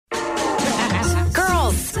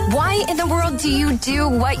Why in the world do you do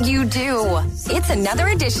what you do? It's another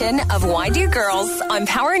edition of Why Do Girls on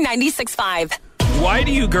Power 96.5. Why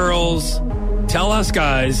do you girls tell us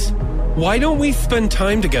guys, why don't we spend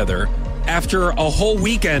time together after a whole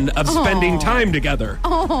weekend of spending time together?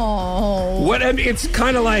 What I mean, it's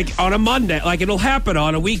kind of like on a Monday, like it'll happen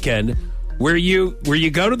on a weekend where you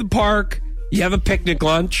go to the park, you have a picnic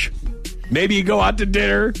lunch, maybe you go out to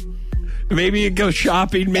dinner. Maybe you go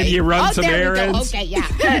shopping. Maybe you run some errands. Okay,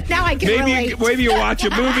 yeah. Now I can relate. Maybe you watch a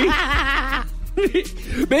movie.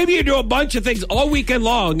 Maybe you do a bunch of things all weekend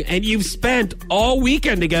long, and you've spent all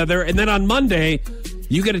weekend together, and then on Monday,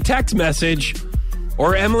 you get a text message,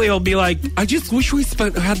 or Emily will be like, I just wish we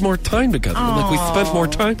had more time together. Like, we spent more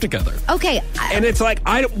time together. Okay. And it's like,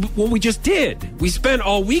 we just did. We spent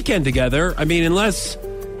all weekend together. I mean, unless...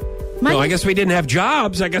 No, I guess we didn't have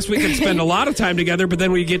jobs. I guess we could spend a lot of time together, but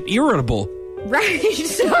then we get irritable. Right.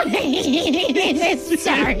 Sorry.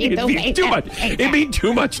 It'd be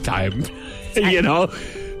too much time. You know?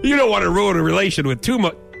 You don't want to ruin a relationship with too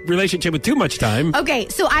much time. Okay,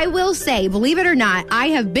 so I will say, believe it or not, I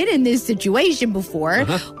have been in this situation before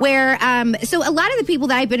where, so a lot of the people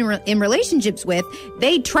that I've been in relationships with,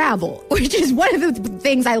 they travel, which is one of the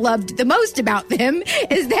things I loved the most about them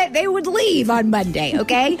is that they would leave on Monday,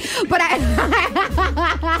 okay? But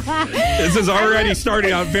this is already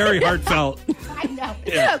starting out very heartfelt. I know.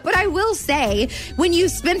 Yeah. But I will say, when you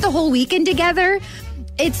spent the whole weekend together,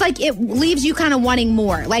 it's like it leaves you kind of wanting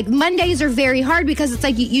more. Like Mondays are very hard because it's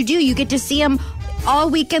like you get to see them all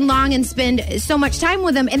weekend long and spend so much time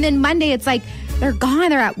with them. And then Monday it's like they're gone,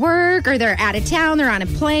 they're at work or they're out of town, they're on a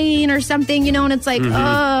plane or something, you know, and it's like,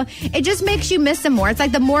 it just makes you miss them more. It's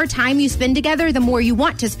like the more time you spend together, the more you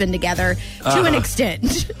want to spend together to an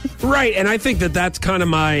extent. Right. And I think that's kind of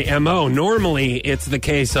my MO. Normally it's the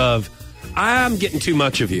case of, I'm getting too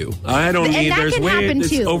much of you. I don't need. There's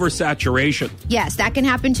oversaturation. Yes, that can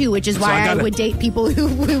happen too, which is why I would date people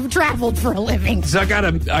who traveled for a living. So I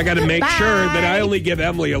gotta make sure that I only give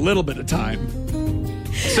Emily a little bit of time.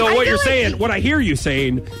 So what you're saying, what I hear you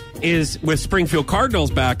saying, is with Springfield Cardinals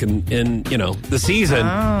back in the season,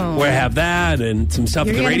 where I have that and some stuff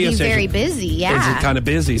at the radio station. You're going to be very busy. Yeah, it's kind of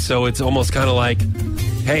busy. So it's almost kind of like,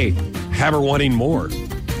 hey, have her wanting more.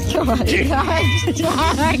 Oh, God, that's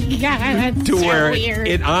to so where weird.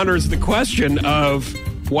 It honors the question of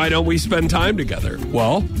why don't we spend time together?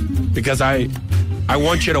 Well, because I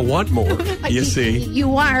want you to want more, you see. You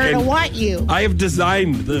want her to want you. I have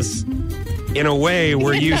designed this in a way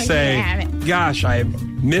where you say, gosh, I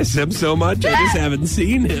miss him so much, I just haven't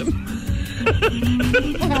seen him.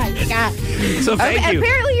 Oh, my God. So thank you.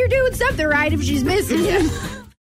 Apparently you're doing something right if she's missing you.